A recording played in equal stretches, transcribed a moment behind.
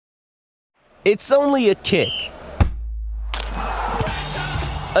It's only a kick,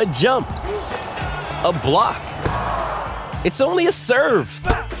 a jump, a block. It's only a serve.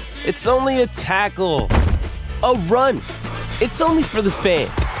 It's only a tackle, a run. It's only for the fans.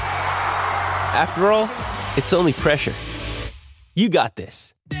 After all, it's only pressure. You got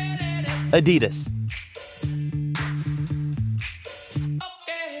this. Adidas.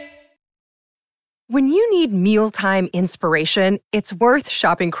 When you need mealtime inspiration, it's worth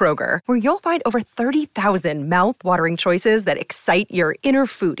shopping Kroger, where you'll find over 30,000 mouth-watering choices that excite your inner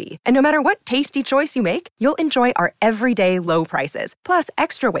foodie. And no matter what tasty choice you make, you'll enjoy our everyday low prices, plus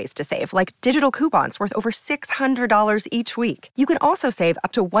extra ways to save, like digital coupons worth over $600 each week. You can also save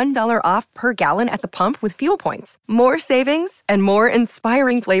up to $1 off per gallon at the pump with fuel points. More savings and more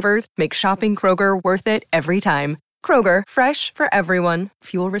inspiring flavors make shopping Kroger worth it every time. Kroger, fresh for everyone.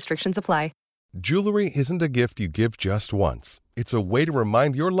 Fuel restrictions apply. Jewelry isn't a gift you give just once. It's a way to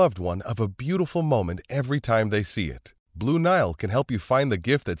remind your loved one of a beautiful moment every time they see it. Blue Nile can help you find the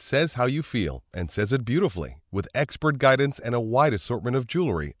gift that says how you feel and says it beautifully, with expert guidance and a wide assortment of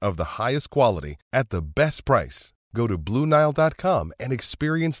jewelry of the highest quality at the best price. Go to BlueNile.com and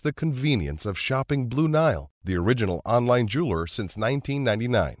experience the convenience of shopping Blue Nile, the original online jeweler since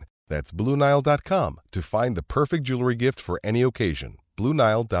 1999. That's BlueNile.com to find the perfect jewelry gift for any occasion.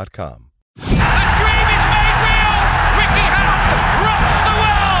 BlueNile.com. The dream is made real! Ricky Hatton rocks the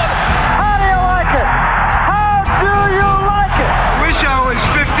world! How do you like it? How do you like it? I wish I was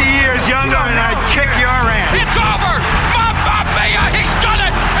 50 years younger and I'd kick your ass. It's over! Mamma Mia! He's done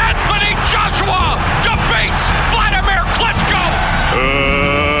it! Anthony Joshua defeats Vladimir Klitschko!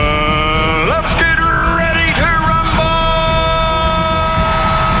 Let's get ready to rumble!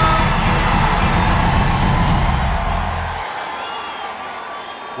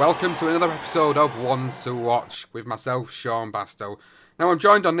 Welcome to another episode of Ones to Watch with myself, Sean Bastow. Now, I'm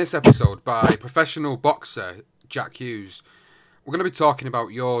joined on this episode by professional boxer Jack Hughes. We're going to be talking about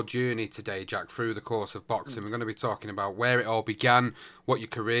your journey today, Jack, through the course of boxing. We're going to be talking about where it all began, what your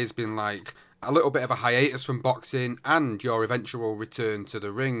career's been like, a little bit of a hiatus from boxing, and your eventual return to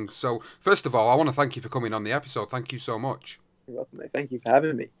the ring. So, first of all, I want to thank you for coming on the episode. Thank you so much. You're welcome, mate. Thank you for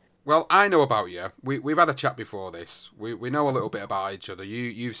having me. Well, I know about you. We've had a chat before this. We know a little bit about each other.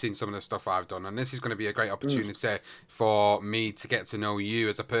 You've seen some of the stuff I've done, and this is going to be a great opportunity for me to get to know you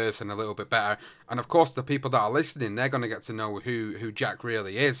as a person a little bit better. And of course, the people that are listening, they're going to get to know who Jack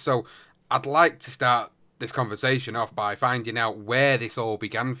really is. So I'd like to start this conversation off by finding out where this all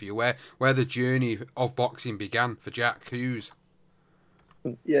began for you, where the journey of boxing began for Jack Hughes.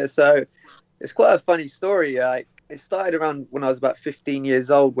 Yeah, so it's quite a funny story. It started around when I was about 15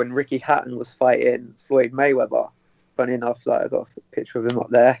 years old when Ricky Hatton was fighting Floyd Mayweather. Funny enough, I got a picture of him up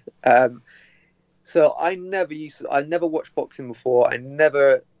there. So I never watched boxing before. I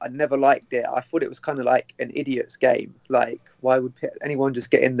never liked it. I thought it was kind of like an idiot's game. Like, why would anyone just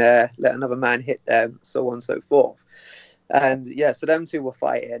get in there, let another man hit them, so on and so forth. And yeah, so them two were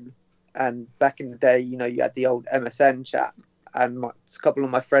fighting. And back in the day, you had the old MSN chat. And a couple of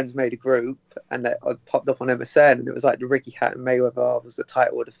my friends made a group, and I popped up on MSN, and it was like the Ricky Hatton Mayweather was the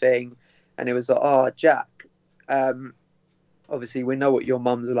title of the thing, and it was like, oh, Jack, obviously we know what your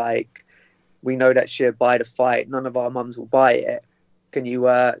mum's like. We know that she'll buy the fight. None of our mums will buy it. Can you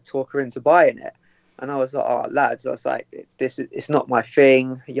talk her into buying it? And I was like, oh, lads, I was like, it's not my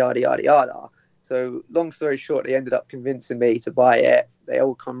thing, yada, yada, yada. So long story short, they ended up convincing me to buy it. They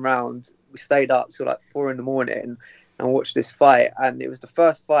all come round. We stayed up till like 4 a.m. and watched this fight, and it was the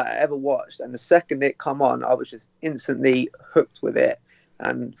first fight I ever watched, and the second it come on, I was just instantly hooked with it.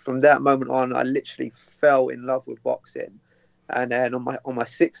 And from that moment on, I literally fell in love with boxing. And then on my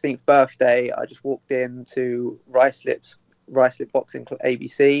 16th birthday, I just walked into Ruislip Boxing Club,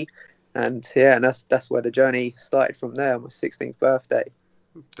 ABC, and that's where the journey started from there. On my 16th birthday.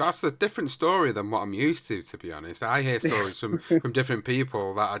 That's a different story than what I'm used to be honest. I hear stories from different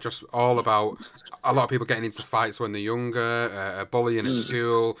people that are just all about a lot of people getting into fights when they're younger, bullying at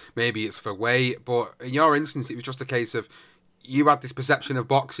school, maybe it's for weight, but in your instance, it was just a case of you had this perception of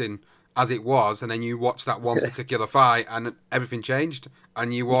boxing as it was, and then you watched that one particular fight, and everything changed,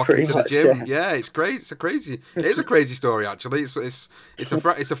 and you walk into the gym. Yeah, it's crazy. It is a crazy story actually. It's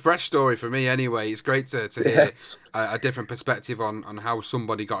a fresh story for me anyway. It's great to hear a different perspective on how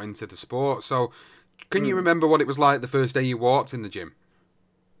somebody got into the sport. So, can you remember what it was like the first day you walked in the gym?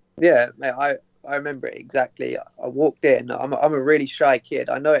 Yeah, mate, I remember it exactly. I walked in. I'm a really shy kid.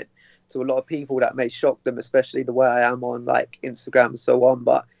 I know it to a lot of people that may shock them, especially the way I am on like Instagram and so on,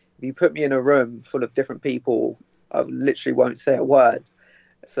 but if you put me in a room full of different people, I literally won't say a word.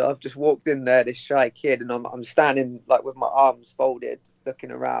 So I've just walked in there, this shy kid, and I'm standing like with my arms folded,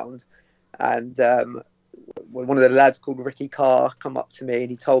 looking around. And one of the lads called Ricky Carr come up to me and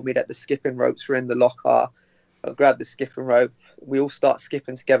he told me that the skipping ropes were in the locker. I grabbed the skipping rope. We all start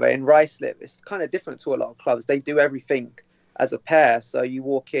skipping together. In Ruislip, it's kind of different to a lot of clubs. They do everything as a pair. So you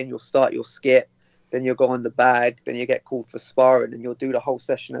walk in, you'll start your skip, then you'll go on the bag, then you get called for sparring, and you'll do the whole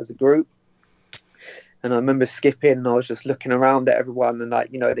session as a group. And I remember skipping, and I was just looking around at everyone, and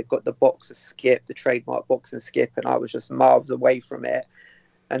like, you know, they've got the boxer skip, the trademark boxing skip, and I was just miles away from it.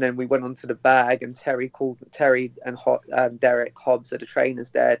 And then we went onto the bag, and Terry and Derek Hobbs are the trainers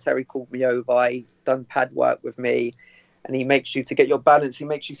there. Terry called me over. He done pad work with me, and he makes you, to get your balance, he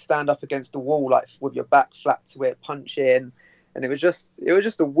makes you stand up against the wall, like with your back flat to it, punch in. And it was just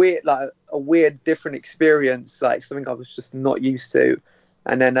a weird, different experience, like something I was just not used to.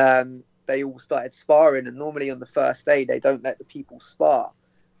 And then they all started sparring, and normally on the first day they don't let the people spar.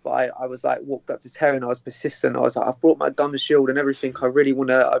 But I was like, walked up to Terry and I was persistent. I was like, I've brought my gum shield and everything. I really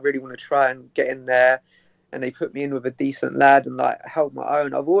wanna try and get in there. And they put me in with a decent lad and like held my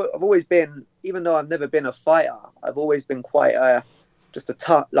own. I've always been, even though I've never been a fighter, I've always been quite a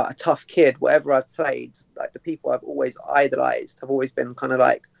tough kid. Whatever I've played, like the people I've always idolized have always been kind of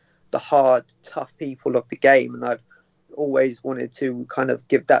like the hard, tough people of the game. And I've always wanted to kind of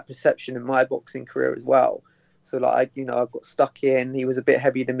give that perception in my boxing career as well. So like, you know, I got stuck in. He was a bit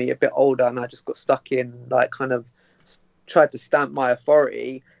heavier than me, a bit older, and I just got stuck in, like kind of tried to stamp my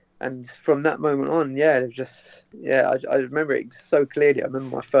authority. And from that moment on, I remember it so clearly. I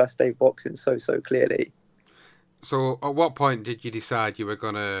remember my first day boxing so clearly. So at what point did you decide you were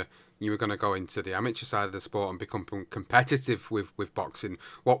gonna go into the amateur side of the sport and become competitive with boxing?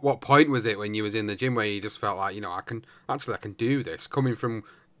 What point was it when you was in the gym where you just felt like, you know, I can do this? Coming from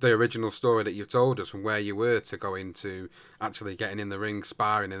the original story that you've told us, from where you were to go into actually getting in the ring,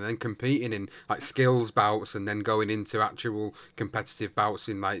 sparring, and then competing in like skills bouts, and then going into actual competitive bouts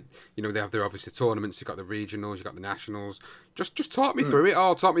in, like, you know, they have their obviously tournaments. You got the regionals, you got the nationals. Just talk me through it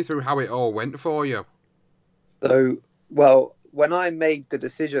all. Talk me through how it all went for you. So, well, when I made the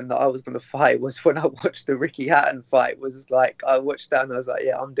decision that I was going to fight was when I watched the Ricky Hatton fight. Was like, I watched that and I was like,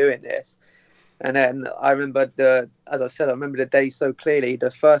 yeah, I'm doing this. And then I remember I remember the day so clearly.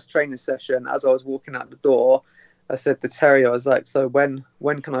 The first training session, as I was walking out the door, I said to Terry, I was like, so when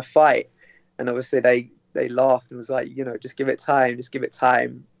can I fight? And obviously they laughed and was like, you know, just give it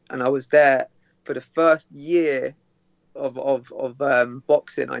time. And I was there for the first year of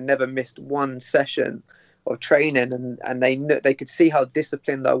boxing. I never missed one session of training, and they could see how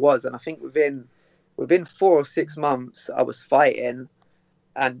disciplined I was. And I think within 4 or 6 months I was fighting.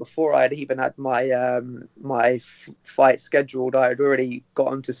 And before I had even had my fight scheduled, I had already got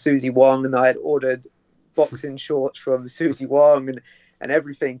onto Susie Wong, and I had ordered boxing shorts from Susie Wong and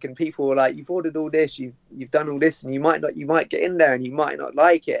everything. And people were like, "You've ordered all this, you've done all this, and you might get in there, and you might not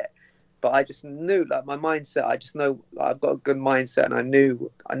like it." But I just knew, like, my mindset. I just know, like, I've got a good mindset, and I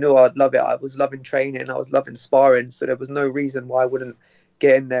knew I'd love it. I was loving training, I was loving sparring, so there was no reason why I wouldn't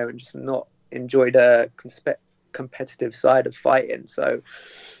get in there and just not enjoy the competitive side of fighting. So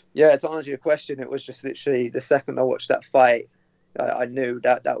yeah, to answer your question, it was just literally the second I watched that fight, I knew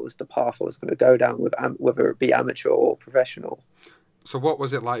that was the path I was going to go down, with whether it be amateur or professional. So what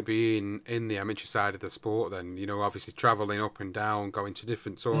was it like being in the amateur side of the sport then? You know, obviously travelling up and down, going to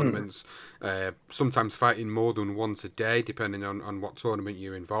different tournaments, sometimes fighting more than once a day, depending on what tournament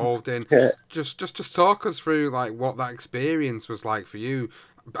you're involved in. Yeah. Just talk us through like what that experience was like for you,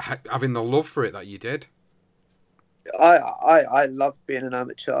 having the love for it that you did. I loved being an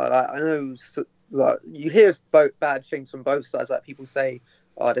amateur. I know, like, you hear bad things from both sides. Like, people say,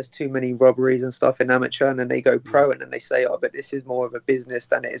 "Oh, there's too many robberies and stuff in amateur," and then they go pro, and then they say, "Oh, but this is more of a business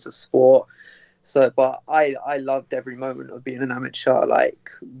than it is a sport." So, but I loved every moment of being an amateur. Like,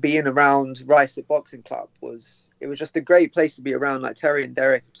 being around Ruislip Boxing Club was just a great place to be around. Like, Terry and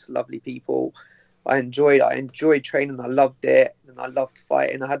Derek are just lovely people. I enjoyed training. I loved it, and I loved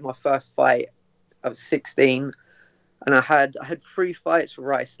fighting. I had my first fight. I was 16. And I had 3 fights for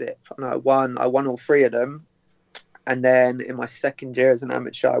Ruislip, and I won all 3 of them. And then in my second year as an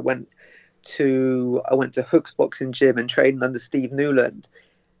amateur, I went to Hooks Boxing Gym and trained under Steve Newland.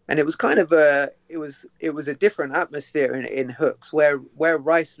 And it was kind of a different atmosphere in Hooks, where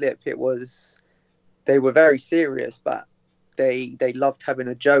Ruislip, they were very serious, but they loved having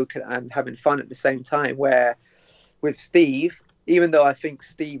a joke and having fun at the same time. Where with Steve, even though I think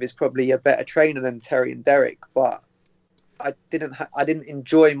Steve is probably a better trainer than Terry and Derek, but I didn't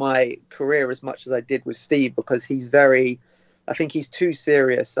enjoy my career as much as I did with Steve, because I think he's too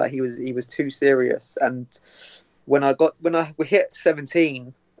serious. Like, he was too serious. And when we hit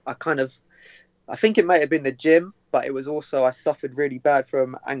 17, I think it might have been the gym, but it was also, I suffered really bad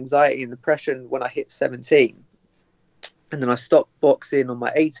from anxiety and depression when I hit 17. And then I stopped boxing on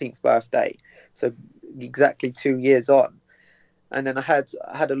my 18th birthday, so exactly 2 years on. And then I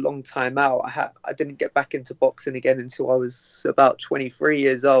had a long time out. I didn't get back into boxing again until I was about 23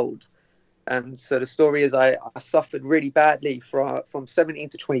 years old. And so the story is I suffered really badly from 17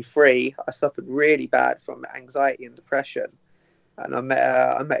 to 23. I suffered really bad from anxiety and depression. And I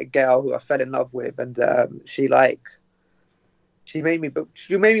met a girl who I fell in love with, and she made me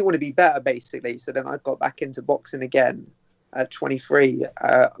want to be better, basically. So then I got back into boxing again at 23.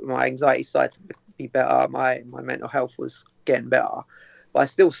 My anxiety started to be better. My mental health was getting better, but I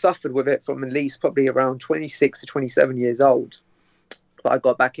still suffered with it from at least probably around 26 to 27 years old. But I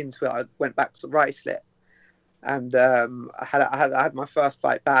got back into it. I went back to Ruislip, and I had my first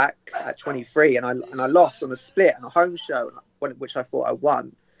fight back at 23, and I lost on a split on a home show, which I thought I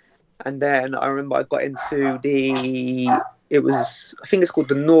won. And then I remember I got into I think it's called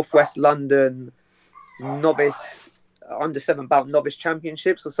the Northwest London Novice Under 7 Bout Novice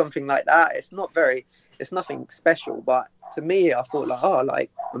Championships or something like that. It's nothing special, but to me, I thought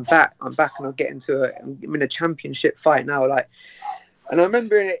I'm back, and I'll get into it. I'm in a championship fight now, and I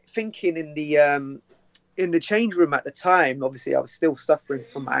remember thinking in the change room at the time. Obviously, I was still suffering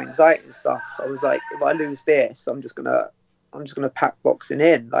from my anxiety and stuff. I was like, if I lose this, I'm just gonna pack boxing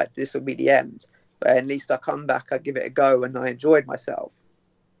in. Like, this will be the end. But at least I come back, I give it a go, and I enjoyed myself.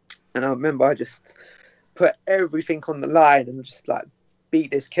 And I remember I just put everything on the line and just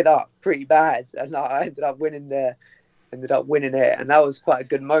beat this kid up pretty bad, and I ended up winning it, and that was quite a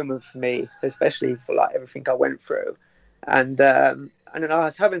good moment for me, especially for everything I went through. And then I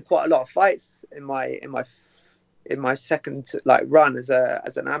was having quite a lot of fights in my second run as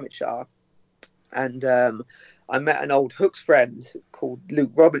an amateur, and I met an old Hooks friend called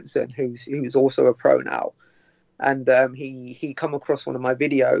Luke Robinson, who's also a pro now, and he come across one of my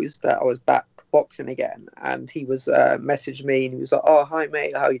videos that I was back boxing again, and he was messaged me, and he was like, "Oh, hi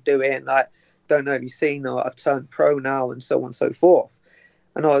mate, how you doing? Don't know if you've seen, I've turned pro now," and so on and so forth.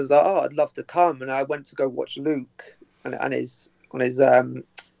 And I was like, "Oh, I'd love to come." And I went to go watch Luke and his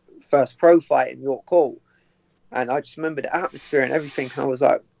first pro fight in York Hall, and I just remember the atmosphere and everything, and I was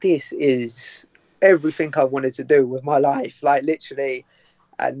like, "This is everything I wanted to do with my life, literally."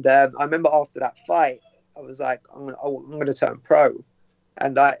 And I remember after that fight, I was like, I'm gonna turn pro.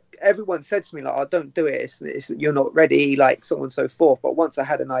 And everyone said to me, "Oh, don't do it. It's you're not ready," so on and so forth. But once I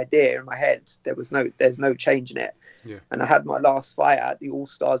had an idea in my head, there's no changing it. Yeah. And I had my last fight at the All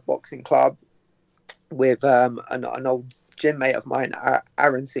Stars Boxing Club with an old gym mate of mine,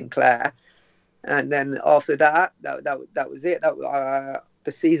 Aaron Sinclair. And then after that was it.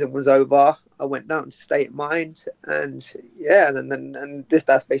 The season was over. I went down to State of Mind, and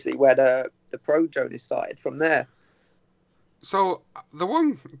that's basically where the pro journey started from there. So the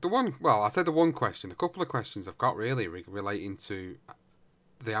one. Well, I said the one question. A couple of questions I've got really relating to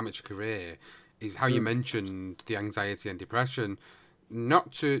the amateur career is how you mentioned the anxiety and depression.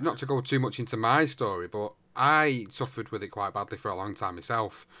 Not to go too much into my story, but I suffered with it quite badly for a long time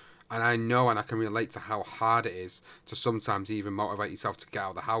myself. And I know, and I can relate to how hard it is to sometimes even motivate yourself to get out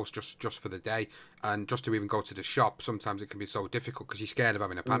of the house just for the day, and just to even go to the shop. Sometimes it can be so difficult because you're scared of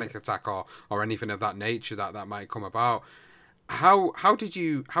having a panic attack or anything of that nature that might come about. How did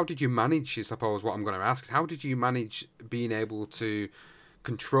you manage? I suppose what I'm going to ask is, how did you manage being able to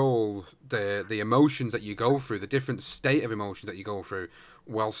control the emotions that you go through, the different state of emotions that you go through,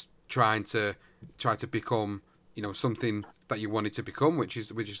 whilst trying to become something that you wanted to become, which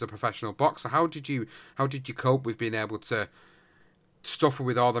is a professional boxer? How did you cope with being able to suffer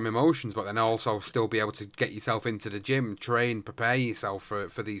with all them emotions, but then also still be able to get yourself into the gym, train, prepare yourself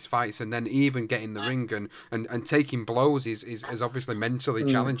for these fights, and then even get in the ring and taking blows is obviously mentally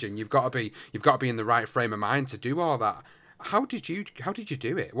challenging. You've got to be in the right frame of mind to do all that. How did you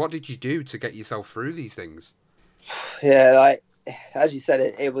do it? What did you do to get yourself through these things? Yeah, as you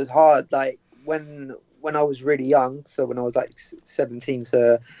said, it was hard. When I was really young, so when I was 17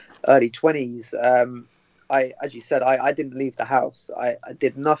 to early 20s, as you said, I didn't leave the house. I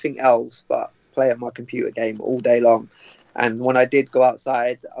did nothing else but play at my computer game all day long. And when I did go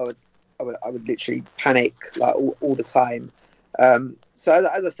outside, I would literally panic all the time. So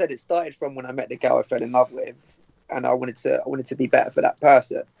as I said, it started from when I met the girl I fell in love with, and I wanted to be better for that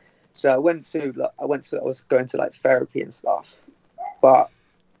person. So I was going to therapy and stuff. But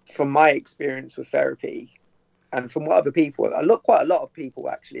from my experience with therapy, and from what other people, quite a lot of people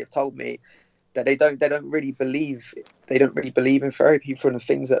actually have told me that they don't really believe in therapy for the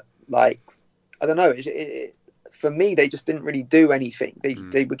things that, I don't know. For me, they just didn't really do anything.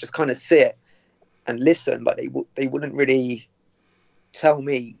 They would just kind of sit listen, but they wouldn't really tell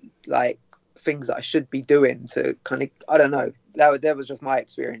me like things that I should be doing to kind of, I don't know, that was just my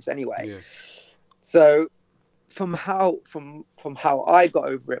experience anyway. Yeah. So from how I got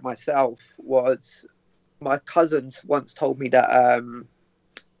over it myself was my cousins once told me that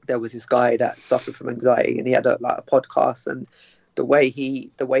there was this guy that suffered from anxiety, and he had a podcast, and the way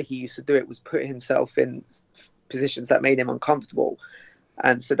he used to do it was put himself in positions that made him uncomfortable.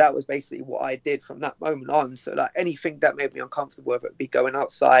 And so that was basically what I did from that moment on. So like anything that made me uncomfortable, whether it be going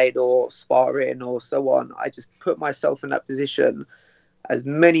outside or sparring or so on, I just put myself in that position as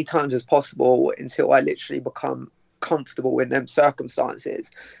many times as possible until I literally become comfortable in them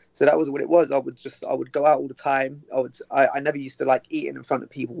circumstances. So that was what it was. I would go out all the time. I never used to like eating in front of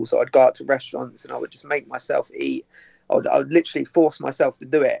people. So I'd go out to restaurants and I would just make myself eat. I would literally force myself to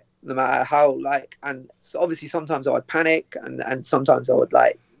do it, no matter how, like, and so obviously sometimes I would panic and sometimes I would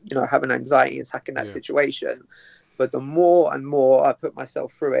like, have an anxiety attack in that situation. But the more and more I put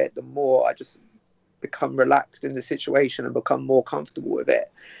myself through it, the more I just become relaxed in the situation and become more comfortable with it,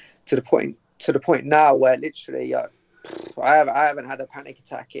 to the point now where literally I haven't had a panic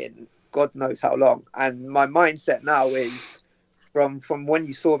attack in God knows how long. And my mindset now is from when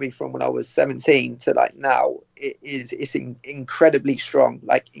you saw me from when I was 17 to like now, it's incredibly strong,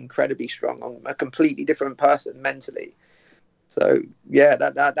 like incredibly strong. I'm a completely different person mentally. So yeah,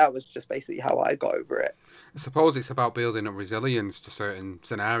 that was just basically how I got over it. I suppose it's about building up resilience to certain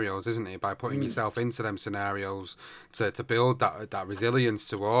scenarios, isn't it? By putting yourself into them scenarios to build that resilience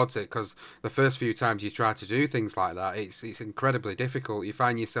towards it. Because the first few times you try to do things like that, it's incredibly difficult. You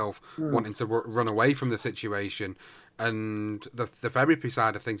find yourself wanting to run away from the situation. And the therapy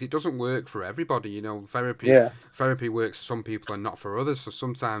side of things, it doesn't work for everybody. Therapy works for some people and not for others. So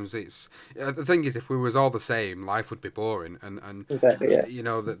sometimes it's the thing is, if we was all the same, life would be boring. And exactly, yeah.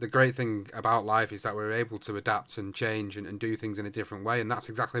 The great thing about life is that we're able to adapt and change and do things in a different way. And that's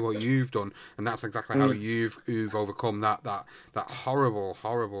exactly what you've done, and that's exactly how you've overcome that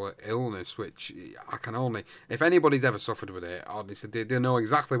horrible illness. Which I can only, if anybody's ever suffered with it, honestly, they know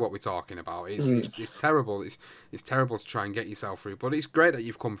exactly what we're talking about. It's terrible. It's terrible to try and get yourself through, but it's great that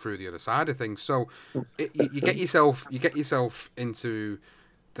you've come through the other side of things. So you get yourself into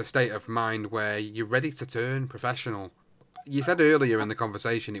the state of mind where you're ready to turn professional. You said earlier in the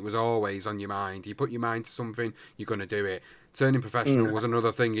conversation it was always on your mind. You put your mind to something, you're going to do it. Turning professional was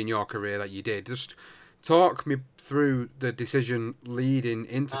another thing in your career that you did. Just talk me through the decision leading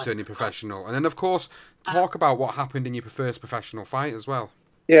into turning professional, and then of course talk about what happened in your first professional fight as well.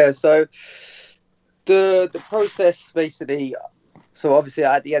 Yeah, so the process basically, so obviously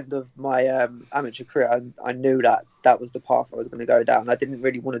at the end of my amateur career, I knew that was the path I was going to go down. I didn't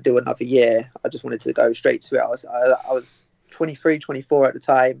really want to do another year. I just wanted to go straight to it. I was 23, 24 at the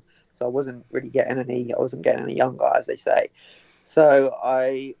time, so I wasn't getting any younger, as they say. So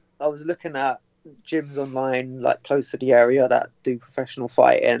I was looking at gyms online, like close to the area, that do professional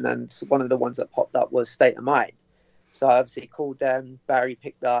fighting, and one of the ones that popped up was State of Mind. So I obviously called them. Barry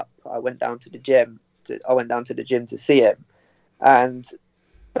picked up. I went down to the gym. To see him, and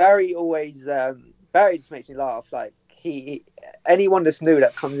Barry always Barry just makes me laugh. Like anyone that's new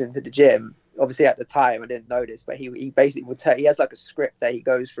that comes into the gym, obviously at the time I didn't notice, but he basically would tell. He has like a script that he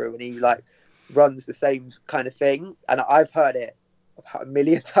goes through, and he like runs the same kind of thing. And I've heard it about 1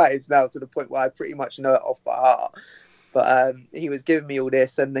 million times now, to the point where I pretty much know it off by heart. But he was giving me all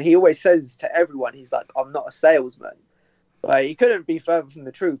this, and he always says to everyone, he's like, "I'm not a salesman." But he couldn't be further from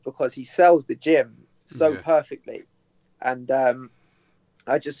the truth, because he sells the gym so perfectly. And I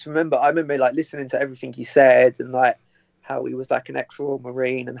remember like listening to everything he said, and like how he was like an ex-Royal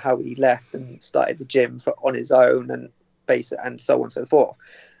Marine, and how he left and started the gym on his own, and so on and so forth.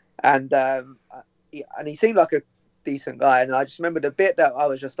 And he seemed like a decent guy. And I just remember the bit that I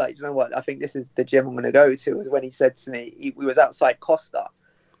was just like, you know what, I think this is the gym I'm going to go to, was when he said to me, we was outside Costa,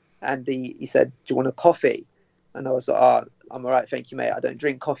 and he said, "Do you want a coffee?" And I was like, "Oh, I'm all right, thank you, mate. I don't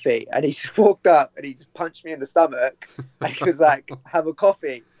drink coffee." And he just walked up and he just punched me in the stomach. And he was like, "Have a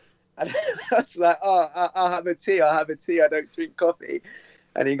coffee." And I was like, "Oh, I'll have a tea. I don't drink coffee."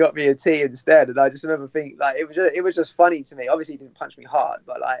 And he got me a tea instead. And I just remember thinking, like, it was just funny to me. Obviously, he didn't punch me hard,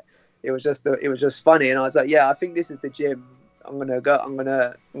 but like, it was just funny. And I was like, "Yeah, I think this is the gym I'm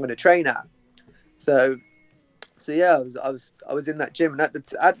gonna train at." So yeah, I was in that gym, and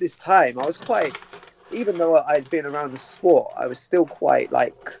at this time, I was quite. Even though I'd been around the sport, I was still quite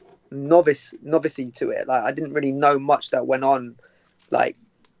like novice-y to it. Like I didn't really know much that went on, like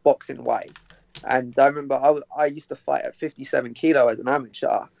boxing wise. And I remember I used to fight at 57 kilo as an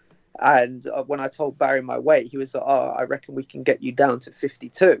amateur. And when I told Barry my weight, he was like, "Oh, I reckon we can get you down to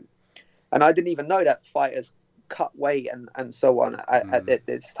 52." And I didn't even know that fighters cut weight and so on at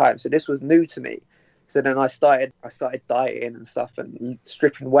this time. So this was new to me. So then I started dieting and stuff and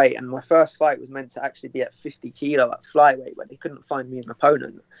stripping weight. And my first fight was meant to actually be at 50 kilo at flyweight, but they couldn't find me an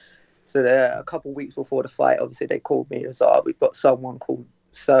opponent. So a couple of weeks before the fight, obviously they called me and was like, we've got someone called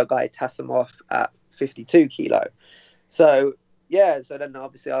Sergey Tasimov at 52 kilo. So yeah, so then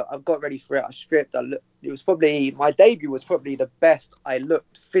obviously I got ready for it. I stripped. My debut was probably the best I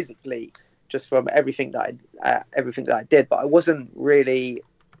looked physically, just from everything that I did. But I wasn't really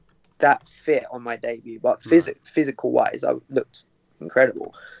that fit on my debut, but physical wise, I looked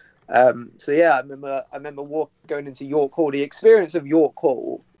incredible. So yeah, I remember going into York Hall. The experience of York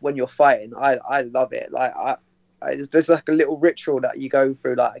Hall when you're fighting, I love it. Like there's like a little ritual that you go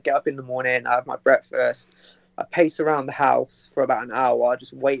through. Like I get up in the morning, I have my breakfast, I pace around the house for about an hour,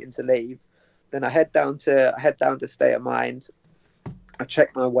 just waiting to leave. Then I head down to State of Mind. I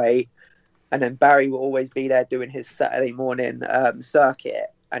check my weight, and then Barry will always be there doing his Saturday morning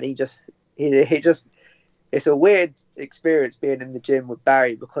circuit. And he just, it's a weird experience being in the gym with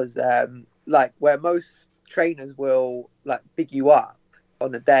Barry because, like, where most trainers will like big you up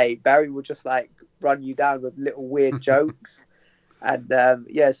on the day, Barry will just like run you down with little weird jokes. And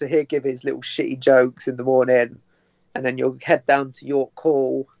so he'll give his little shitty jokes in the morning, and then you'll head down to York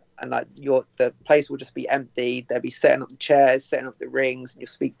Hall, and like the place will just be empty. They'll be setting up the chairs, setting up the rings, and you'll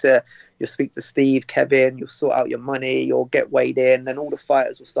speak to Steve, Kevin. You'll sort out your money. You'll get weighed in. Then all the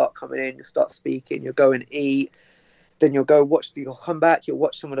fighters will start coming in. You'll start speaking. You'll go and eat. Then you'll come back. You'll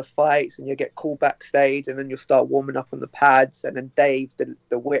watch some of the fights, and you'll get called backstage. And then you'll start warming up on the pads. And then Dave,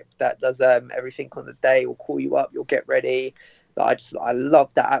 the whip that does everything on the day, will call you up. You'll get ready. I love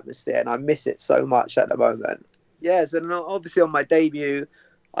that atmosphere, and I miss it so much at the moment. Yeah. So then obviously on my debut,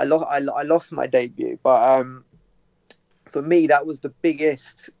 I lost my debut, but for me that was the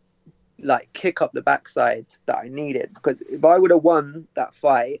biggest like kick up the backside that I needed, because if I would have won that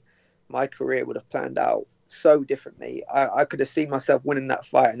fight, my career would have planned out so differently. I could have seen myself winning that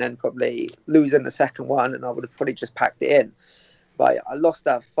fight and then probably losing the second one, and I would have probably just packed it in. But I lost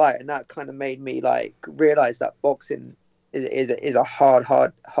that fight, and that kind of made me like realize that boxing is a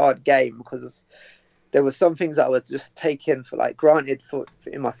hard game, because there were some things that I was just taking for like granted for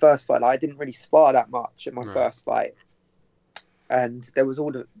in my first fight. Like, I didn't really spar that much in my first fight, and there was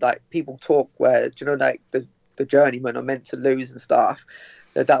all the like people talk where like the journeymen are meant to lose and stuff.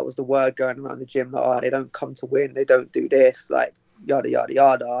 That was the word going around the gym, like, they don't come to win, they don't do this, like yada yada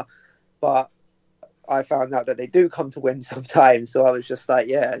yada. But I found out that they do come to win sometimes. So I was just like,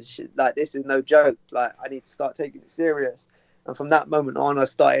 like this is no joke. Like I need to start taking it serious. And from that moment on, I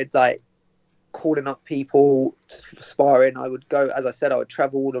started like calling up people for sparring. I would go, as I said, I would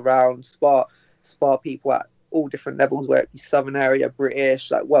travel all around, spar people at all different levels, where it be Southern area,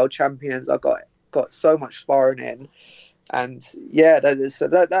 British, like world champions. I got so much sparring in, and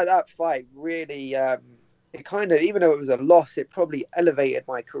that fight really, it kind of, even though it was a loss, it probably elevated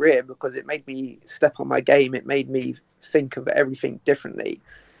my career, because it made me step on my game. It made me think of everything differently.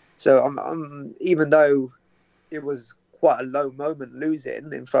 So I'm even though it was quite a low moment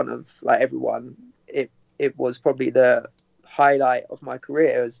losing in front of like everyone, it was probably the highlight of my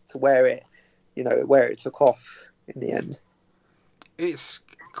career as to where it took off in the end. It's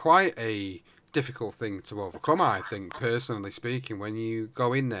quite a difficult thing to overcome, I think, personally speaking, when you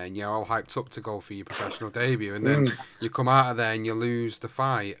go in there and you're all hyped up to go for your professional debut, and then you come out of there and you lose the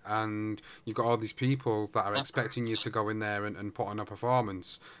fight, and you've got all these people that are expecting you to go in there and put on a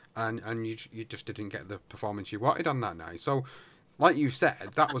performance, and you just didn't get the performance you wanted on that night. So, like you said,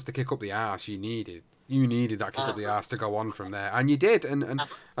 that was the kick up the arse you needed. You needed that kick up the arse to go on from there, and you did. And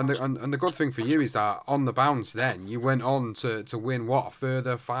the good thing for you is that on the bounce, then you went on to win a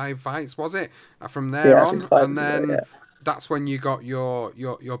further 5 fights, was it? From there on, and then that's when you got your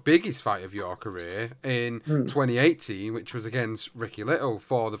biggest fight of your career in 2018, which was against Ricky Little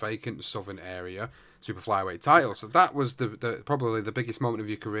for the vacant Southern Area super flyweight title. So that was the probably the biggest moment of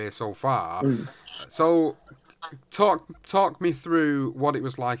your career so far. So talk me through what it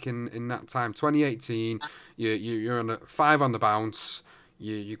was like in that time. 2018, you're on 5 on the bounce.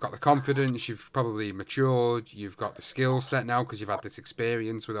 You've got the confidence, you've probably matured, you've got the skill set now because you've had this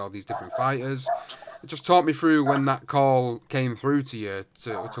experience with all these different fighters. Just talk me through when that call came through to you,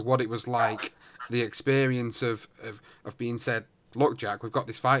 to what it was like, the experience of being said, look, Jack, we've got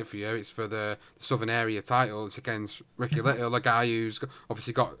this fight for you. It's for the Southern Area title. It's against Ricky Little, a guy who's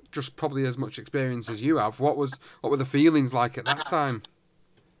obviously got just probably as much experience as you have. What were the feelings like at that time?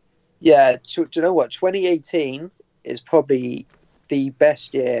 Yeah, do you know what? 2018 is probably the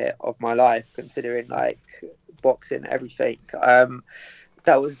best year of my life, considering like boxing, everything.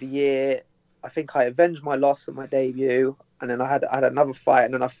 that was the year I think I avenged my loss on my debut, and then I had another fight,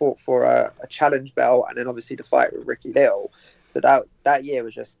 and then I fought for a challenge belt, and then obviously the fight with Ricky Little. So that year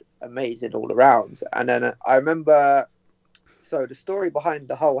was just amazing all around. And then I remember, so the story behind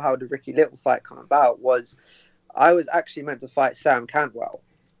the whole how the Ricky Little fight come about was I was actually meant to fight Sam Cantwell,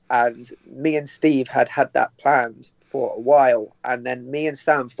 and me and Steve had that planned for a while, and then me and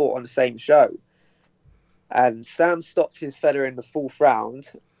Sam fought on the same show, and Sam stopped his fella in the 4th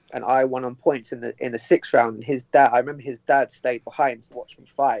round, and I won on points in the 6th round. And I remember his dad stayed behind to watch me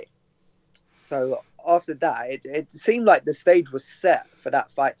fight. So after that, it seemed like the stage was set for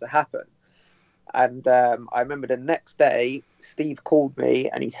that fight to happen. And I remember the next day, Steve called me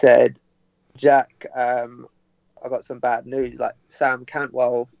and he said, "Jack, I got some bad news. Like Sam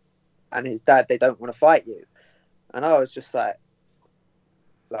Cantwell and his dad, they don't want to fight you." And I was just like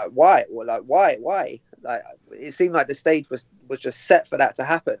why? Well, like why? Like it seemed like the stage was just set for that to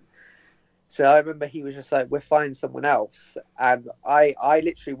happen. So I remember he was just like, "We'll find someone else." And I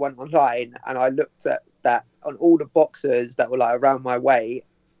literally went online and I looked at that on all the boxers that were like around my weight,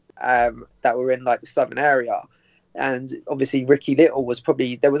 that were in like the southern area. And obviously Ricky Little was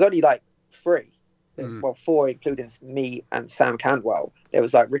there was only like 3. Well, 4 including me and Sam Cantwell. There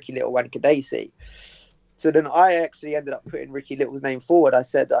was like Ricky Little and Kadesi. So then I actually ended up putting Ricky Little's name forward. I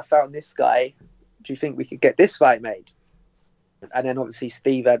said, "I found this guy. Do you think we could get this fight made?" And then obviously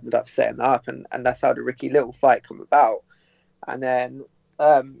Steve ended up setting that up, and that's how the Ricky Little fight come about. And then,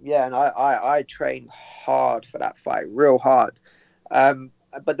 and I trained hard for that fight, real hard.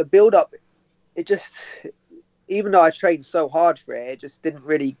 But the build-up, it just, even though I trained so hard for it, it just didn't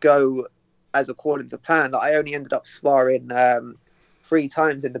really go as according to plan. I only ended up sparring 3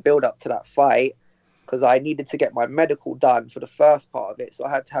 times in the build-up to that fight, because I needed to get my medical done for the first part of it. So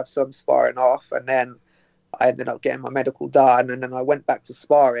I had to have some sparring off, and then I ended up getting my medical done, and then I went back to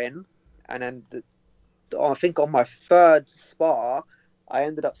sparring. And then I think on my 3rd spar, I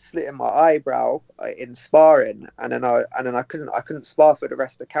ended up slitting my eyebrow in sparring, and then I couldn't spar for the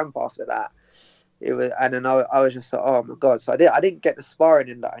rest of the camp after that. It was, and then I was just like, oh my god! So I didn't get the sparring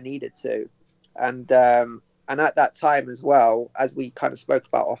in that I needed to, and at that time as well, as we kind of spoke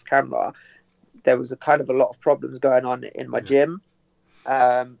about off camera, there was a lot of problems going on in my gym,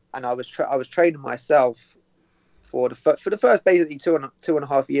 and I was training myself for the first basically two and a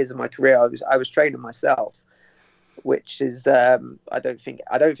half years of my career. I was training myself, which is I don't think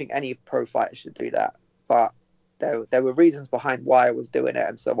any pro fighter should do that, but there were reasons behind why I was doing it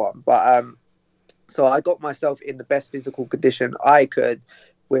and so on. But so I got myself in the best physical condition I could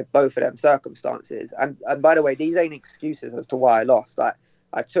with both of them circumstances. And by the way, these ain't excuses as to why I lost.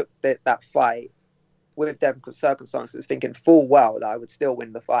 I took that fight with them circumstances, thinking full well that I would still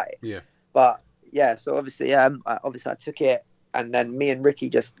win the fight. Yeah. But yeah, so obviously I took it, and then me and Ricky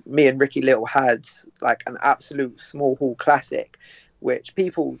Little had like an absolute small hall classic, which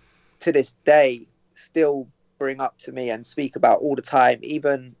people to this day still bring up to me and speak about all the time.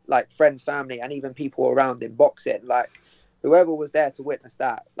 Even like friends, family, and even people around in boxing. Like whoever was there to witness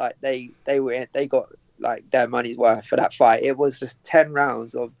that, like they got like their money's worth for that fight. It was just 10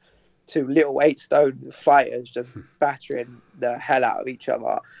 rounds of 2 little 8-stone fighters just battering the hell out of each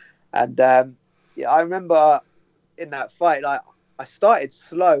other. And I remember in that fight, like I started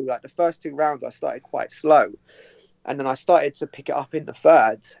slow. Like the first 2 rounds, I started quite slow, and then I started to pick it up in the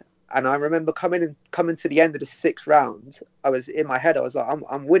 3rd. And I remember coming to the end of the 6th round, I was in my head, I was like,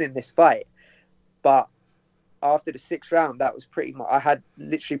 I'm winning this fight. But after the 6th round, that was pretty much, I had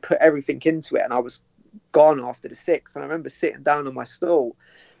literally put everything into it, and I was gone after the 6th. And I remember sitting down on my stool,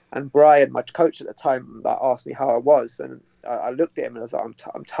 and Brian, my coach at the time, like, asked me how I was, and I looked at him and I was like,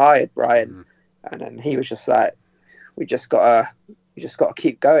 I'm tired, Brian. And then he was just like, we just gotta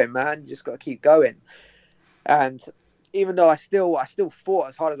keep going, man. You just gotta keep going. And even though I still fought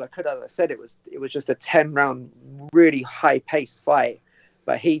as hard as I could, as I said, it was just a 10-round, really high-paced fight.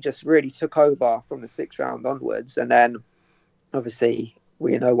 But he just really took over from the 6th round onwards. And then, obviously,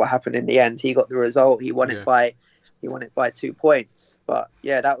 we know what happened in the end. He got the result. He won it by 2 points. But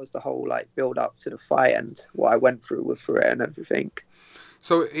yeah, that was the whole like build up to the fight and what I went through with it and everything.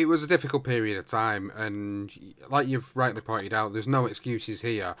 So it was a difficult period of time, and like you've rightly pointed out, there's no excuses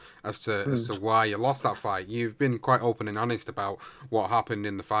here as to why you lost that fight. You've been quite open and honest about what happened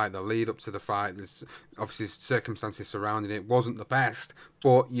in the fight, the lead up to the fight. There's obviously circumstances surrounding it wasn't the best,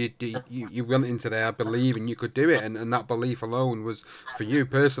 but you went into there believing you could do it, and that belief alone was, for you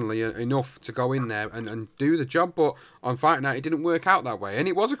personally, enough to go in there and do the job. But on Fight Night, it didn't work out that way, and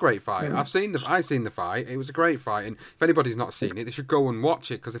it was a great fight. I've seen the fight. It was a great fight, and if anybody's not seen it, they should go and watch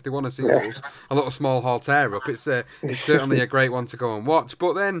watch it, because if they want to see a little small hall tear up, it's certainly a great one to go and watch.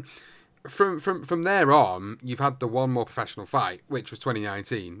 But then from there on, you've had the one more professional fight, which was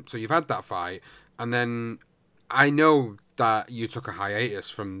 2019. So you've had that fight, and then I know that you took a hiatus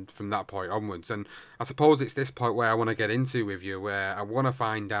from that point onwards, and I suppose it's this point where I want to get into with you, where I want to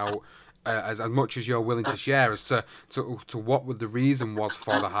find out as much as you're willing to share as to what the reason was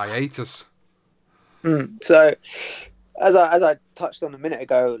for the hiatus. So, as I touched on a minute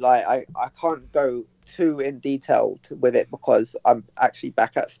ago, like I can't go too in detail with it because I'm actually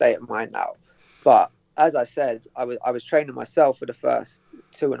back at State of Mind now. But as I said, I was training myself for the first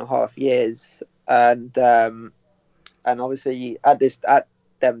 2.5 years, and obviously at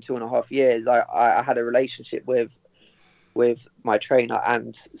them 2.5 years, I had a relationship with my trainer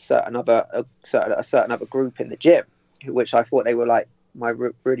and a certain other group in the gym, which I thought they were like my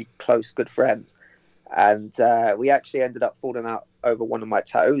really close good friends. And we actually ended up falling out over one of my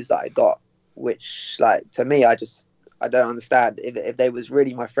tattoos that I got, which, like, to me, I don't understand. If they was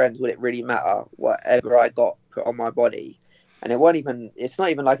really my friends, would it really matter whatever I got put on my body? And it's not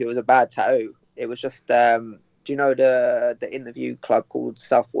even like it was a bad tattoo. It was just, do you know the interview club called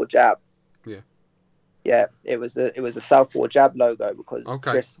Southpaw Jab? Yeah. Yeah, it was a Southpaw Jab logo because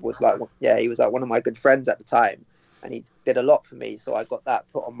Chris was he was like one of my good friends at the time, and he did a lot for me. So I got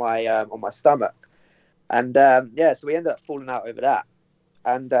that put on my stomach. And so we ended up falling out over that.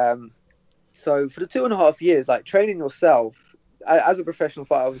 And so for the 2.5 years, like, training yourself as a professional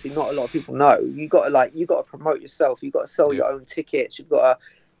fighter, obviously not a lot of people know. You got to promote yourself. You got to sell your own tickets. You got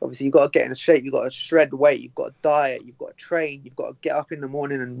to get in shape. You got to shred weight. You've got to diet. You've got to train. You've got to get up in the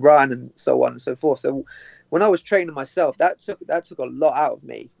morning and run, and so on and so forth. So when I was training myself, that took a lot out of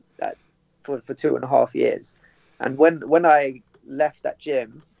me. That for 2.5 years. And when I left that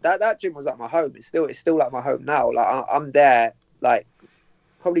gym, that gym was like my home. It's still like my home now. Like I'm there, like,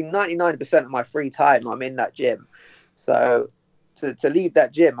 probably 99% of my free time I'm in that gym. So to leave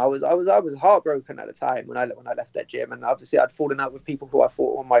that gym, I was heartbroken at the time when I left that gym. And obviously I'd fallen out with people who I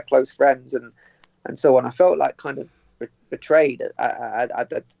thought were my close friends and so on. I felt like kind of betrayed at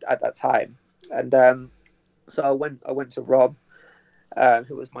that time. And so I went to Rob,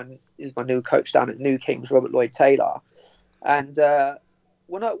 who was my new coach down at New Kings, Robert Lloyd Taylor. And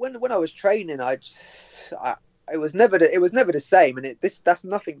when I was training, it was never the same. And that's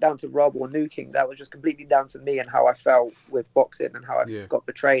nothing down to Rob or New King. That was just completely down to me and how I felt with boxing and how I got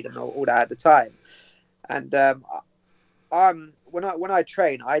betrayed and all that at the time. And when I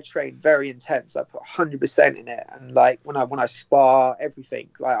train very intense. I put 100% in it. And like when I spar, everything,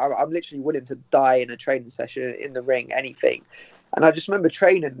 like I'm literally willing to die in a training session, in the ring, anything. And I just remember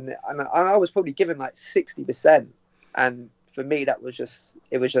training, and I was probably given like 60%. And for me, it was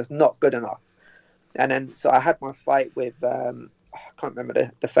just not good enough. And then so I had my fight with I can't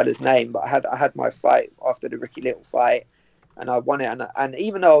remember the fella's name, but I had my fight after the Ricky Little fight, and I won it. And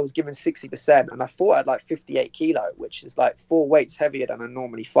even though I was given 60%, and I fought at like 58 kilo, which is like 4 weights heavier than I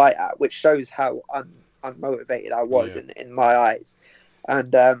normally fight at, which shows how unmotivated I was in my eyes.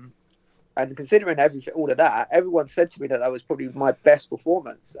 And considering all of that, everyone said to me that was probably my best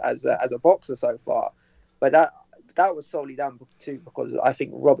performance as a boxer so far. But that was solely down to because I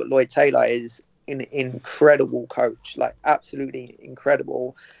think Robert Lloyd Taylor is an incredible coach, like absolutely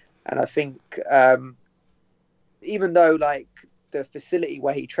incredible. And I think even though like the facility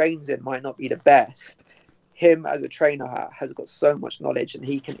where he trains in might not be the best, him as a trainer has got so much knowledge, and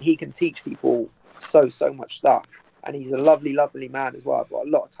he can teach people so much stuff. And he's a lovely man as well. I've got a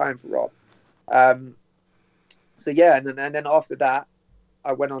lot of time for Rob. And then after that,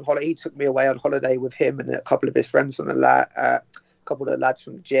 I went on holiday. He took me away on holiday with him and a couple of his friends from a couple of the lads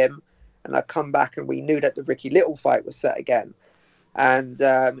from the gym. And I come back, and we knew that the Ricky Little fight was set again. And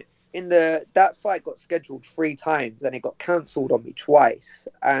that fight got scheduled 3 times, and it got cancelled on me twice.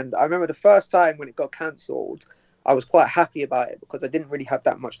 And I remember the first time when it got cancelled, I was quite happy about it because I didn't really have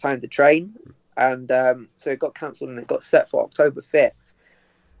that much time to train. And so it got cancelled, and it got set for October 5th.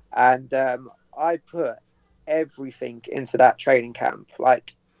 And I put everything into that training camp.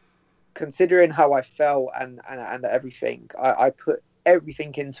 Like, considering how I felt and everything, I put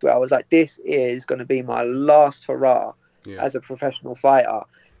everything into it. I was like, this is going to be my last hurrah as a professional fighter.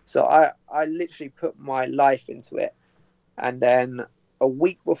 So I literally put my life into it. And then a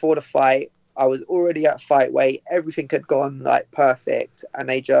week before the fight, I was already at fight weight. Everything had gone like perfect, and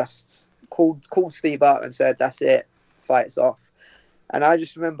they just called Steve up and said, that's it, fight's off. And I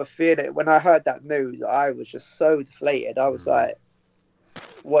just remember feeling, when I heard that news, I was just so deflated. I was like,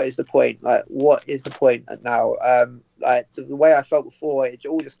 what is the point? Like, what is the point now? Like, the way I felt before, it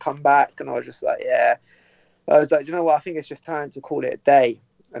all just come back, and I was just like, yeah. I was like, you know what? I think it's just time to call it a day.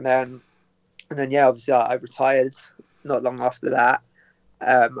 And then yeah, obviously I retired not long after that.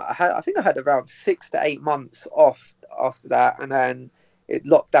 I think I had around 6 to 8 months off after that, and then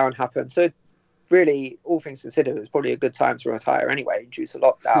lockdown happened. So really, all things considered, it was probably a good time to retire anyway, due to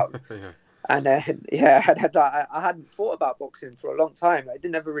lockdown. Yeah. And then I hadn't thought about boxing for a long time. It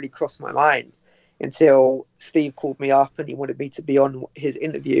didn't ever really cross my mind until Steve called me up and he wanted me to be on his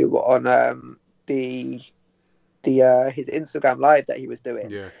interview on his Instagram live that he was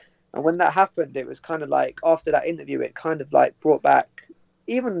doing. Yeah. And when that happened, it was kind of like, after that interview, it kind of like brought back,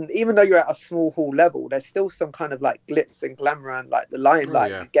 even though you're at a small hall level, there's still some kind of like glitz and glamour and like the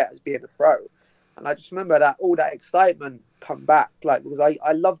limelight you get as being a pro. And I just remember that all that excitement come back, like, because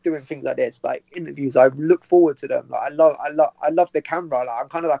I love doing things like this, like interviews. I look forward to them. Like I love the camera. Like I'm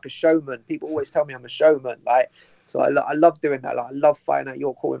kind of like a showman. People always tell me I'm a showman. Like, so I love doing that. Like I love fighting at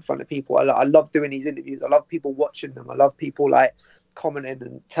York Hall in front of people. I love doing these interviews. I love people watching them. I love people like commenting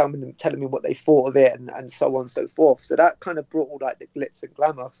and telling me what they thought of it, and so on and so forth. So that kind of brought all like the glitz and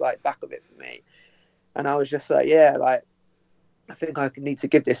glamour side back of it for me. And I was just like, yeah, like I think I need to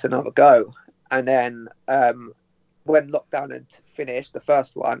give this another go. And then when lockdown had finished, the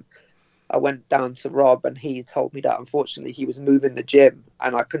first one, I went down to Rob and he told me that unfortunately he was moving the gym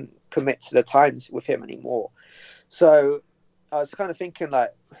and I couldn't commit to the times with him anymore. So I was kind of thinking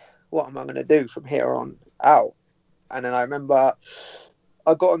like, what am I going to do from here on out? And then I remember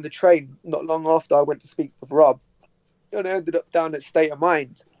I got on the train not long after I went to speak with Rob, and I ended up down at State of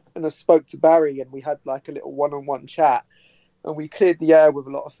Mind, and I spoke to Barry and we had like a little one-on-one chat. And we cleared the air with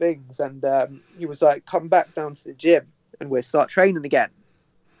a lot of things. And he was like, come back down to the gym and we'll start training again.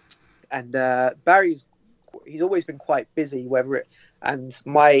 And Barry's, he's always been quite busy, and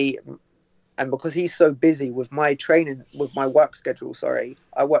because he's so busy with my training, with my work schedule,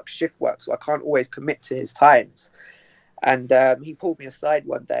 I work shift work, so I can't always commit to his times. And he pulled me aside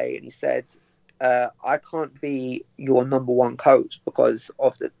one day and he said, I can't be your number one coach because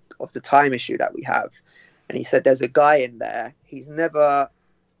of the time issue that we have. And he said, there's a guy in there. He's never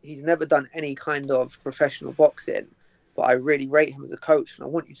done any kind of professional boxing, but I really rate him as a coach, and I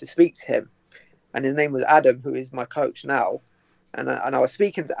want you to speak to him. And his name was Adam, who is my coach now. And I was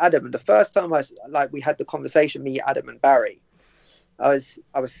speaking to Adam, and the first time we had the conversation, me, Adam, and Barry, I was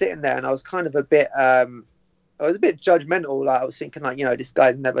sitting there, and I was kind of a bit judgmental. Like I was thinking, like, you know, this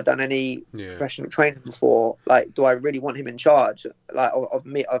guy's never done any professional training before. Like, do I really want him in charge, like of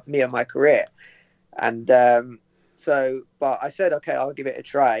me and my career? And but I said, okay, I'll give it a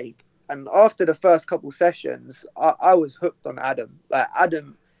try. And after the first couple sessions, I was hooked on Adam. Like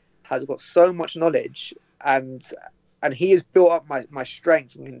Adam has got so much knowledge, and he has built up my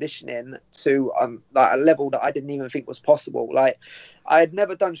strength and conditioning to like a level that I didn't even think was possible. Like I had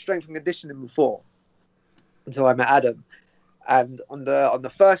never done strength and conditioning before until I met Adam. And on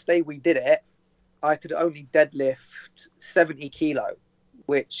the first day we did it, I could only deadlift 70 kilo,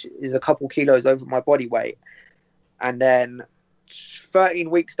 which is a couple kilos over my body weight. And then 13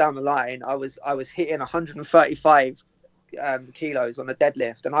 weeks down the line, I was hitting 135 kilos on the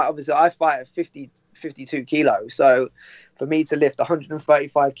deadlift. And I fight at 52 kilos. So for me to lift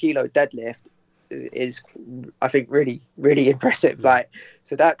 135 kilo deadlift is I think really, really impressive. Like,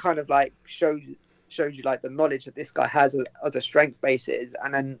 so that kind of like shows you like the knowledge that this guy has as a strength basis.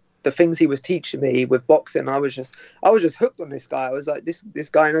 And then the things he was teaching me with boxing, I was just hooked on this guy. I was like, this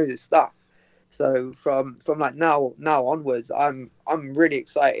guy knows his stuff. So from like now onwards, I'm really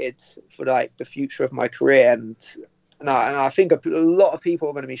excited for like the future of my career, and I think a lot of people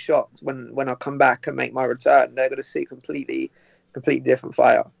are going to be shocked when I come back and make my return. They're going to see completely different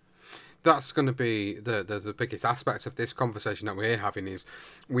fighter. That's going to be the biggest aspect of this conversation that we're having. Is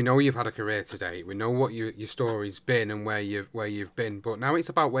we know you've had a career today, we know what your story's been and where you've been, but now it's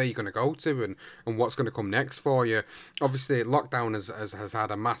about where you're going to go to and what's going to come next for you. Obviously, lockdown has had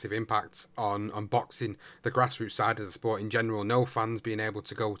a massive impact on boxing, the grassroots side of the sport in general. No fans being able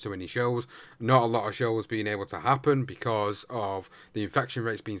to go to any shows, not a lot of shows being able to happen because of the infection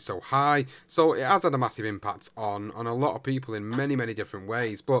rates being so high. So it has had a massive impact on a lot of people in many, many different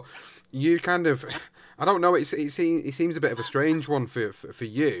ways. But you kind of, I don't know, it seems a bit of a strange one for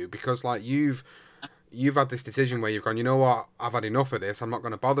you, because like you've had this decision where you've gone, you know what, I've had enough of this, I'm not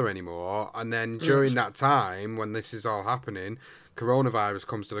going to bother anymore. And then during that time when this is all happening, coronavirus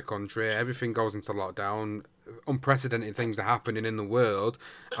comes to the country, everything goes into lockdown, unprecedented things are happening in the world,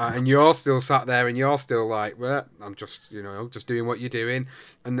 and you're still sat there and you're still like, well, I'm just, just doing what you're doing.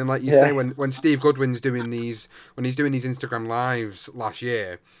 And then, like you say, when Steve Goodwin's doing these Instagram lives last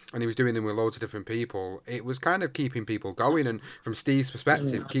year, and he was doing them with loads of different people, it was kind of keeping people going, and from Steve's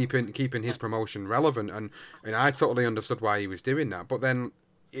perspective, keeping his promotion relevant, and I totally understood why he was doing that. But then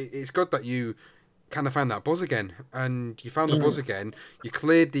it's good that you kind of found that buzz again, and you found the buzz again. You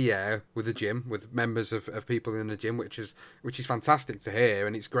cleared the air with the gym, with members of people in the gym, which is fantastic to hear,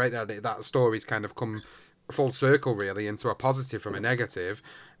 and it's great that that story's kind of come full circle really into a positive from a negative,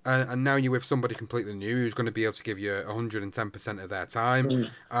 and now you're with somebody completely new who's going to be able to give you 110% of their time,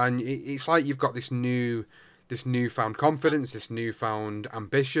 and it's like you've got this newfound confidence, this newfound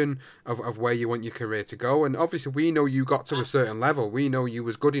ambition of where you want your career to go. And obviously we know you got to a certain level. We know you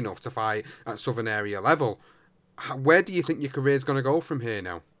was good enough to fight at Southern Area level. Where do you think your career is going to go from here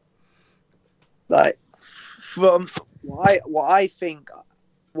now? Like, from what I think,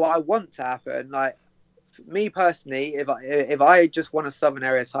 what I want to happen, like, for me personally, if I just won a Southern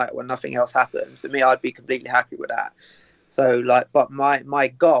Area title and nothing else happened, for me, I'd be completely happy with that. So, like, but my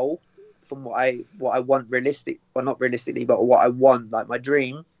goal, from what I want not realistically, but what I want, like my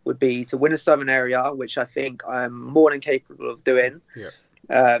dream would be to win a Southern Area, which I think I'm more than capable of doing.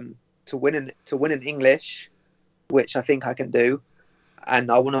 Yeah. To win an English, which I think I can do,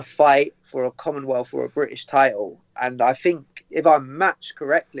 and I want to fight for a Commonwealth or a British title. And I think if I'm matched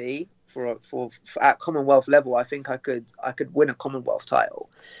correctly for at Commonwealth level, I think I could win a Commonwealth title.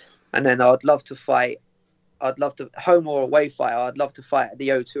 And then I'd love to home or away fight. I'd love to fight at the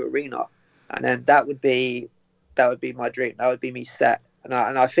O2 Arena. And then that would be my dream. That would be me set. And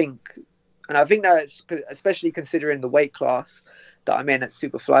I think that, especially considering the weight class that I'm in at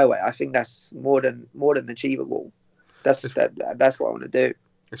super flyweight, I think that's more than achievable. That's what I want to do.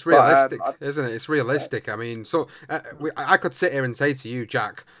 It's realistic, isn't it? It's realistic. I mean, so I could sit here and say to you,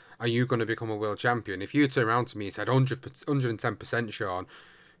 Jack, are you going to become a world champion? If you turn around to me and said 110%, Sean,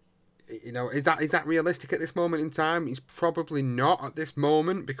 is that realistic at this moment in time? It's probably not at this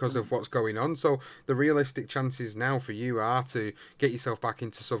moment because of what's going on. So the realistic chances now for you are to get yourself back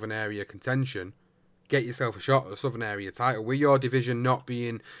into Southern Area contention, get yourself a shot at a Southern Area title, with your division not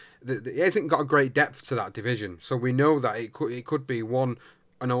being... It hasn't got a great depth to that division. So we know that it could be one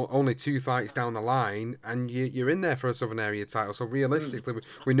and only 2 fights down the line, and you're in there for a Southern Area title. So realistically,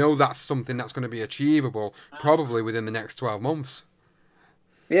 we know that's something that's going to be achievable probably within the next 12 months.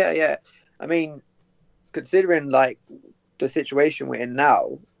 Yeah. I mean, considering like the situation we're in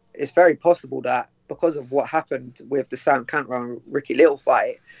now, it's very possible that because of what happened with the Sam Cantwell and Ricky Little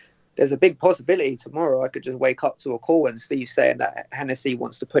fight, there's a big possibility tomorrow I could just wake up to a call and Steve saying that Hennessy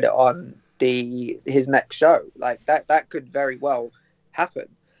wants to put it on his next show. Like that could very well happen.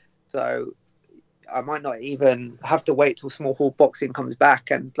 So I might not even have to wait till Small Hall Boxing comes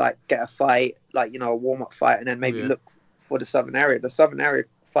back and like get a fight, like, a warm-up fight, and then maybe look for the Southern Area. The Southern Area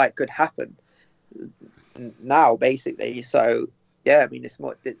fight could happen now, basically. So yeah, I mean, it's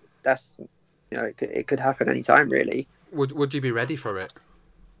more that's it could happen anytime, really. Would you be ready for it?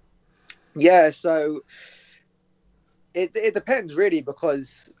 Yeah, so it depends really,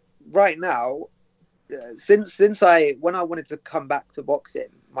 because right now, since when I wanted to come back to boxing,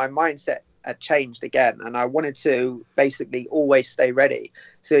 my mindset had changed again, and I wanted to basically always stay ready.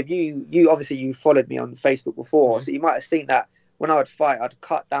 So if you obviously you followed me on Facebook before, so you might have seen that when I would fight, I'd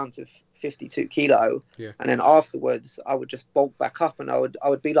cut down to 52 kilo, and then afterwards I would just bulk back up, and I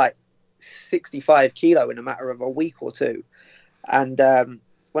would be like 65 kilo in a matter of a week or two. And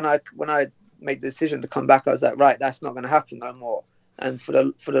when I made the decision to come back, I was like, right, that's not going to happen no more. And for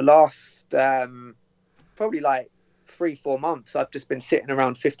the last probably like 3-4 months, I've just been sitting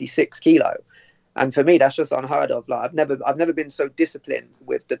around 56 kilo, and for me that's just unheard of. Like I've never been so disciplined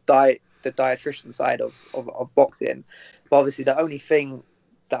with the dietitian side of boxing. But obviously the only thing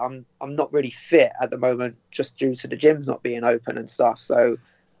that I'm not really fit at the moment, just due to the gyms not being open and stuff. So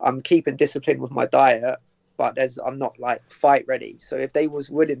I'm keeping discipline with my diet, but I'm not like fight ready. So if they was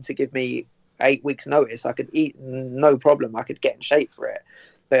willing to give me 8 weeks notice, I could eat, no problem. I could get in shape for it.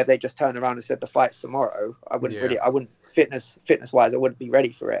 But if they just turned around and said the fight's tomorrow, I wouldn't fitness wise, I wouldn't be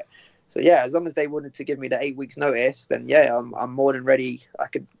ready for it. So yeah, as long as they wanted to give me the 8 weeks notice, then yeah, I'm more than ready. I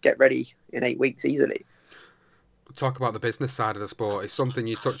could get ready in 8 weeks easily. Talk about the business side of the sport. It's something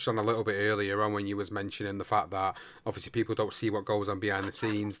you touched on a little bit earlier on when you was mentioning the fact that obviously people don't see what goes on behind the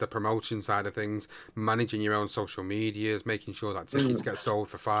scenes, the promotion side of things, managing your own social medias, making sure that tickets get sold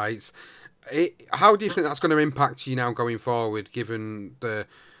for fights. How do you think that's going to impact you now going forward, given the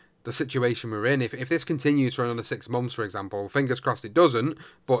the situation we're in. If this continues for another 6 months, for example, fingers crossed it doesn't,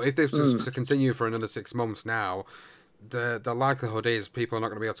 but if this was to continue for another 6 months now, the likelihood is people are not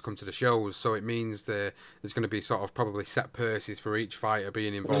going to be able to come to the shows, so it means there's going to be sort of probably set purses for each fighter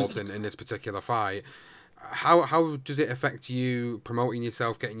being involved in this particular fight. How does it affect you promoting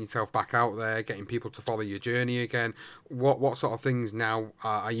yourself, getting yourself back out there, getting people to follow your journey again? What sort of things now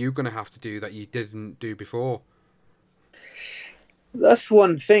are you going to have to do that you didn't do before? That's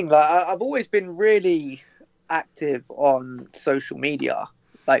one thing. Like I've always been really active on social media,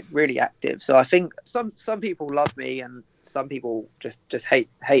 like really active. So I think some people love me and some people just hate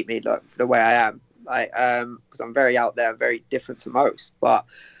me, like for the way I am, like because I'm very out there, very different to most. But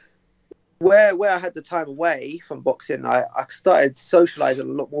where I had the time away from boxing, I started socializing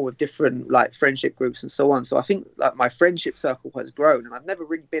a lot more with different like friendship groups and so on. So I think like my friendship circle has grown, and I've never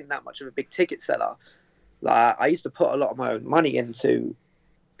really been that much of a big ticket seller. Like I used to put a lot of my own money into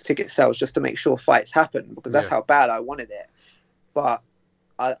ticket sales just to make sure fights happen, because that's how bad I wanted it. But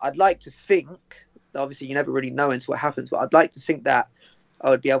I'd like to think, obviously you never really know until it happens, but I'd like to think that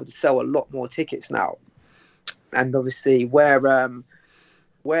I would be able to sell a lot more tickets now. And obviously where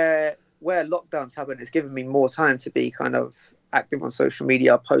lockdowns happen, it's given me more time to be kind of active on social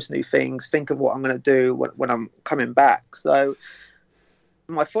media, post new things, think of what I'm going to do when I'm coming back. So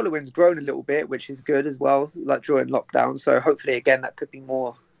my following's grown a little bit, which is good as well, like during lockdown. So hopefully again that could be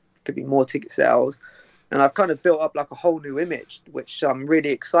more ticket sales. And I've kind of built up like a whole new image, which I'm really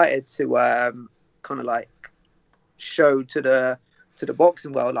excited to kind of like show to the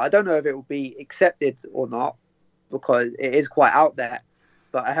boxing world. Like, I don't know if it will be accepted or not, because it is quite out there.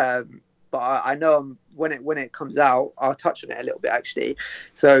 But I know when it comes out, I'll touch on it a little bit actually.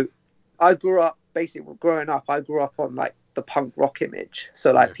 So I grew up on like the punk rock image.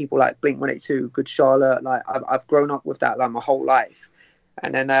 So like people like Blink-182, Good Charlotte, like I've grown up with that like my whole life.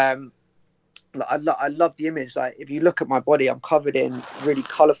 And then I love the image. Like if you look at my body, I'm covered in really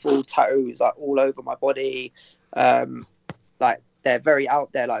colourful tattoos like all over my body. Like they're very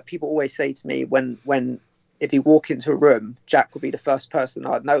out there. Like people always say to me when if you walk into a room, Jack will be the first person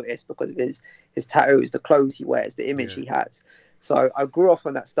I'd notice because of his tattoos, the clothes he wears, the image he has. So I grew up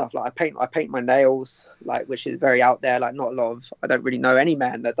on that stuff. Like I paint my nails, like, which is very out there. Like I don't really know any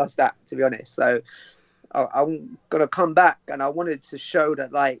man that does that, to be honest. So I'm gonna come back, and I wanted to show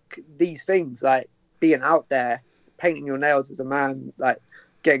that like these things, like being out there, painting your nails as a man, like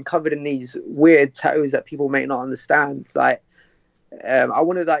getting covered in these weird tattoos that people may not understand. Like I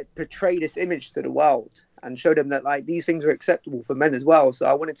wanted to like portray this image to the world and show them that like these things are acceptable for men as well. So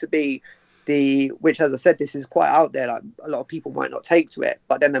I wanted to be which, as I said, this is quite out there. Like a lot of people might not take to it,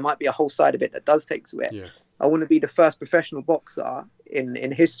 but then there might be a whole side of it that does take to it. Yeah. I want to be the first professional boxer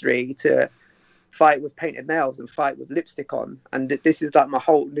in history to fight with painted nails and fight with lipstick on. And this is like my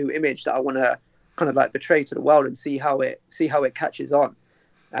whole new image that I want to kind of like portray to the world and see how it catches on.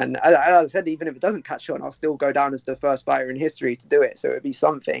 And as I said, even if it doesn't catch on, I'll still go down as the first fighter in history to do it. So it'd be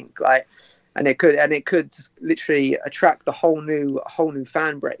something like, and it could literally attract the whole new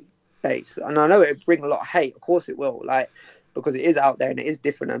fan base. And I know it'd bring a lot of hate. Of course it will, like, because it is out there and it is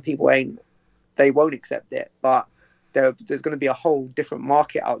different and people they won't accept it. But there's going to be a whole different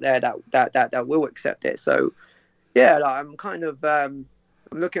market out there that will accept it. So yeah, like, I'm kind of I'm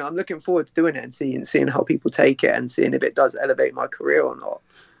looking forward to doing it and seeing how people take it and seeing if it does elevate my career or not.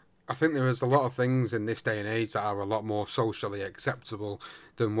 I think there is a lot of things in this day and age that are a lot more socially acceptable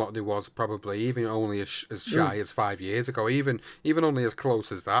than what there was probably even only as shy as 5 years ago, even only as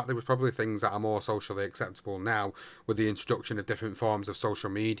close as that. There was probably things that are more socially acceptable now with the introduction of different forms of social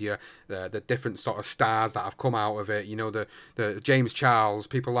media, the different sort of stars that have come out of it. You know, the James Charles,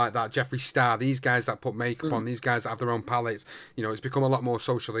 people like that, Jeffree Star, these guys that put makeup on, these guys that have their own palettes. You know, it's become a lot more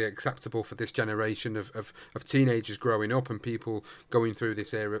socially acceptable for this generation of teenagers growing up and people going through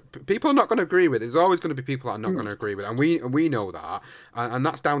this era. People are not going to agree with it. There's always going to be people that are not going to agree with it, and we know that, and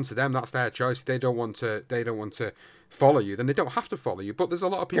that's down to them. That's their choice. If they don't want to follow you, then they don't have to follow you. But there's a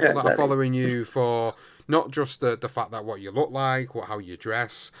lot of people that are following you for not just the fact that what you look like, how you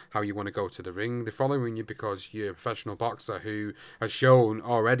dress, how you want to go to the ring. They're following you because you're a professional boxer who has shown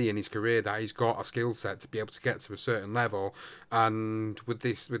already in his career that he's got a skill set to be able to get to a certain level. And with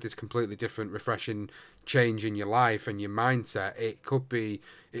this completely different, refreshing change in your life and your mindset,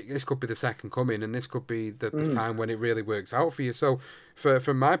 this could be the second coming, and this could be the time when it really works out for you. So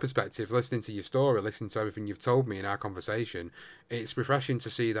from my perspective, listening to your story, listening to everything you've told me in our conversation, it's refreshing to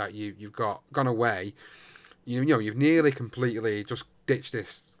see that you've gone away. You know, you've nearly completely just ditched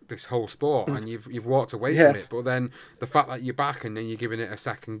this whole sport and you've walked away from it. But then the fact that you're back and then you're giving it a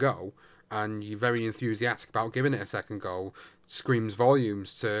second go and you're very enthusiastic about giving it a second go screams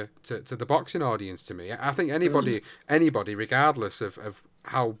volumes to the boxing audience to me. I think anybody regardless of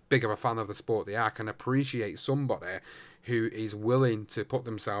how big of a fan of the sport they are, can appreciate somebody who is willing to put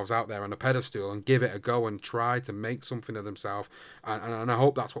themselves out there on a pedestal and give it a go and try to make something of themselves. And I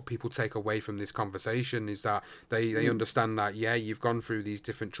hope that's what people take away from this conversation, is that they understand that, yeah, you've gone through these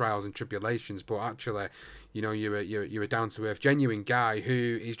different trials and tribulations, but actually, you know, you're a down-to-earth, genuine guy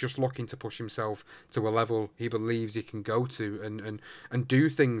who is just looking to push himself to a level he believes he can go to and do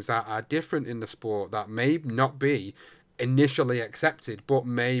things that are different in the sport that may not be initially accepted, but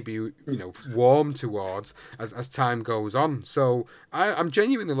maybe, you know, warm towards as time goes on. So I'm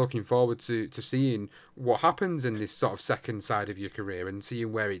genuinely looking forward to seeing what happens in this sort of second side of your career and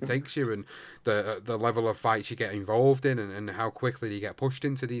seeing where it takes you and the level of fights you get involved in and how quickly you get pushed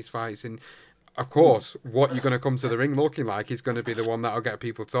into these fights. And of course, what you're going to come to the ring looking like is going to be the one that'll get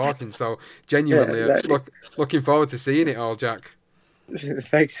people talking. So genuinely looking forward to seeing it all, Jack.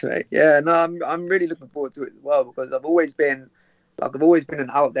 Thanks, mate. Yeah, no, I'm really looking forward to it as well, because I've always been an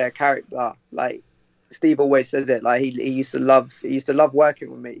out there character. Like Steve always says it. Like he used to love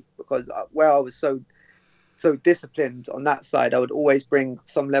working with me, because where I was so disciplined on that side, I would always bring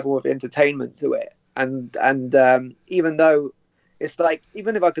some level of entertainment to it. And even though it's like,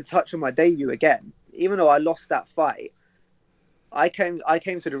 even if I could touch on my debut again, even though I lost that fight, I came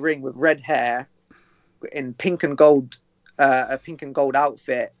to the ring with red hair, in pink and gold. A pink and gold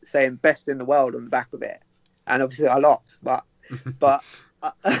outfit saying "best in the world" on the back of it, and obviously I lost. But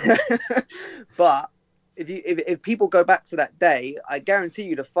if people go back to that day, I guarantee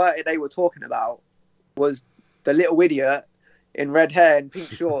you the fight they were talking about was the little idiot in red hair and pink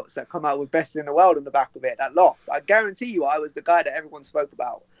shorts that come out with "best in the world" on the back of it that lost. I guarantee you, I was the guy that everyone spoke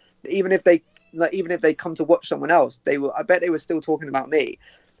about. Even if they come to watch someone else, I bet they were still talking about me,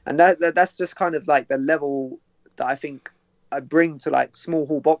 and that's just kind of like the level that I think I bring to like small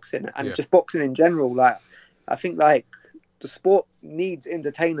hall boxing and just boxing in general. Like, I think like the sport needs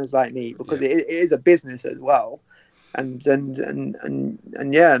entertainers like me, because it is a business as well. And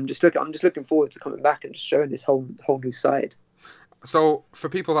yeah, I'm just looking forward to coming back and just showing this whole new side. So for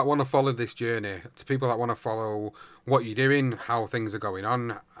people that want to follow this journey, to people that want to follow what you're doing, how things are going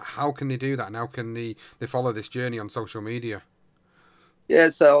on, how can they do that? And how can they follow this journey on social media? Yeah,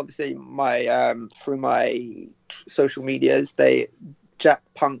 so obviously through my social medias, Jack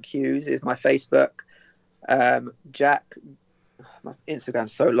Punk Hughes is my Facebook. Jack, my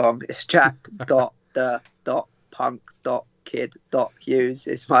Instagram's so long. It's jack.the.punk.kid.hughes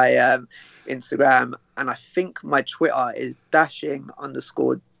is my Instagram, and I think my Twitter is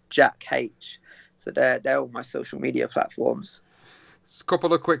 _Jack H. So they're all my social media platforms. A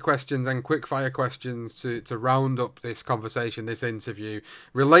couple of quick questions and quick fire questions to round up this conversation, this interview.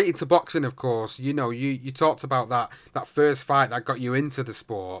 Related to boxing, of course, you know, you talked about that first fight that got you into the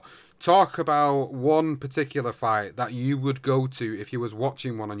sport. Talk about one particular fight that you would go to if you was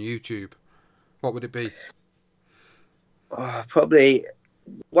watching one on YouTube. What would it be? Probably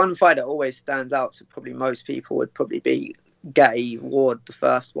one fight that always stands out to probably most people would probably be Gatti Ward, the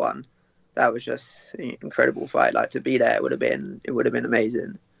first one. That was just an incredible fight. Like, to be there, it would have been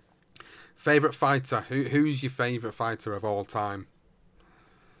amazing. Favorite fighter? Who's your favorite fighter of all time?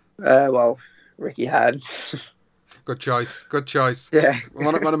 Well, Ricky Hatton. Good choice. Yeah.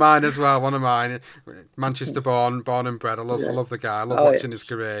 One of mine as well. One of mine. Manchester born and bred. I love the guy. I love watching his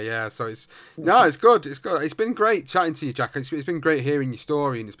career. Yeah. So it's good. It's good. It's been great chatting to you, Jack. It's been great hearing your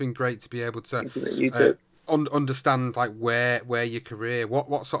story, and it's been great to be able to understand like where your career,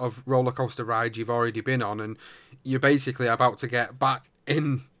 what sort of roller coaster ride you've already been on, and you're basically about to get back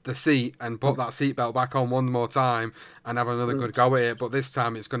in the seat and put that seatbelt back on one more time and have another good go at it. But this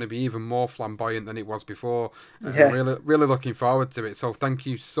time it's going to be even more flamboyant than it was before. I'm really looking forward to it. So thank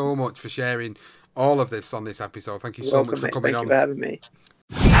you so much for sharing all of this on this episode. Thank you so much for coming on. Thank you for having me.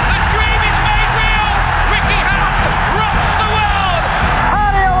 The dream is made real. Ricky Hatton rocks the world. How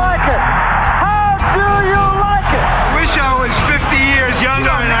do you like it? How do you like it? Wish I was 50 years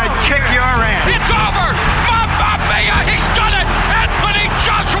younger and I'd kick your ass. It's over. Mamma mia, he's done it. Anthony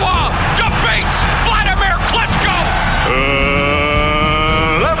Joshua defeats Vladimir Klitschko.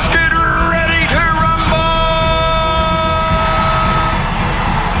 Let's get ready to rumble.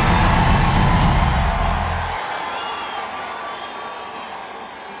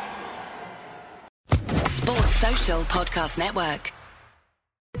 Sports Social Podcast Network.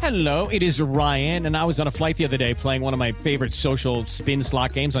 Hello, it is Ryan, and I was on a flight the other day playing one of my favorite social spin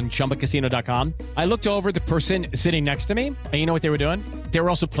slot games on ChumbaCasino.com. I looked over at the person sitting next to me, and you know what they were doing? They were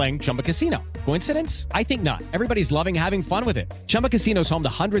also playing Chumba Casino. Coincidence? I think not. Everybody's loving having fun with it. Chumba Casino is home to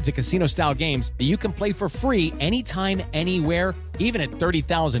hundreds of casino-style games that you can play for free anytime, anywhere, even at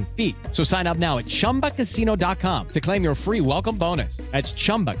 30,000 feet. So sign up now at ChumbaCasino.com to claim your free welcome bonus. That's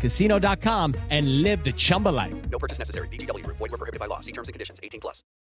ChumbaCasino.com and live the Chumba life. No purchase necessary. VGW. Void where prohibited by law. See terms and conditions. 18+.